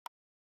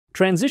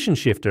Transition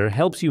Shifter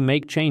helps you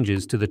make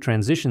changes to the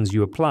transitions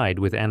you applied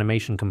with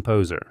Animation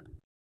Composer.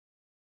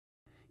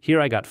 Here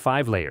I got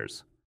 5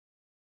 layers.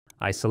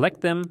 I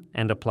select them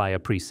and apply a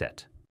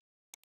preset.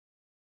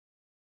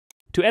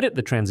 To edit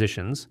the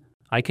transitions,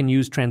 I can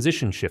use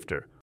Transition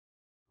Shifter,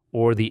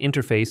 or the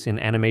interface in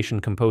Animation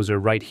Composer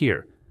right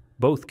here.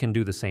 Both can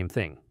do the same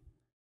thing.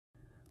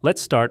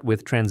 Let's start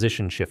with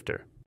Transition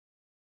Shifter.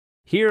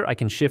 Here I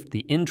can shift the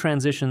in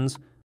transitions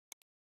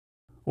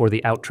or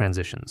the out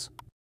transitions.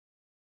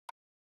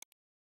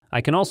 I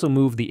can also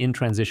move the in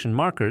transition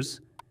markers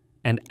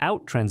and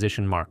out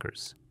transition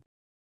markers.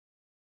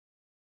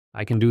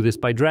 I can do this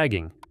by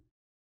dragging,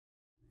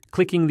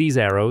 clicking these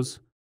arrows,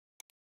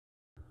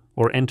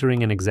 or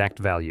entering an exact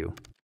value.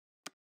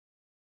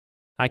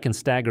 I can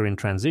stagger in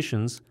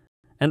transitions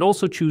and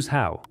also choose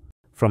how,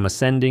 from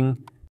ascending,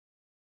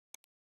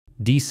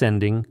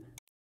 descending,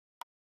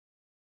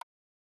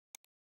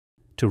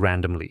 to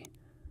randomly.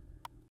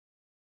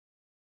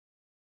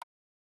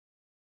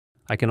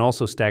 I can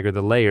also stagger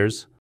the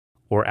layers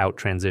or out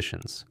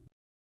transitions.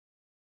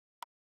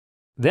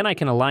 Then I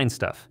can align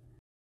stuff.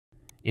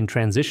 In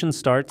transition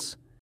starts,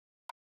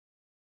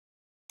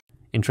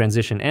 in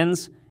transition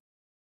ends,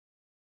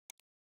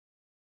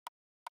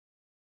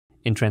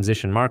 in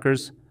transition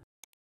markers,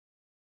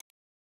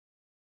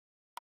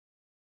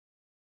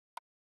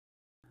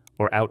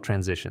 or out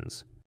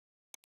transitions.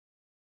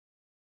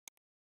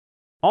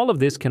 All of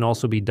this can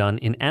also be done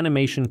in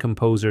Animation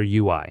Composer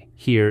UI,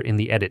 here in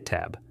the Edit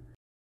tab.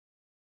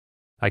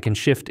 I can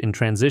shift in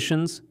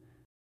transitions,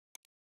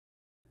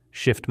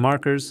 shift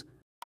markers,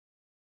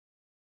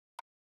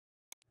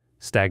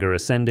 stagger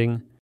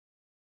ascending,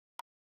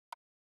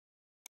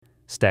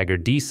 stagger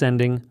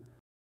descending,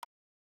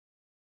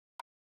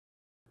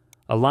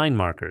 align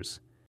markers.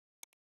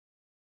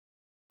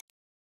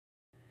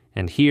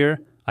 And here,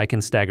 I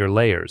can stagger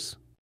layers.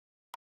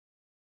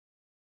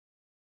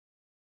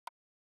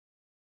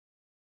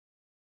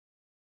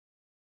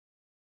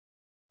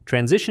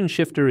 Transition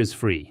Shifter is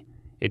free.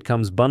 It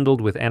comes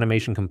bundled with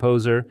Animation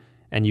Composer,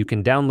 and you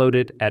can download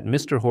it at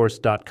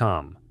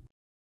mrhorse.com.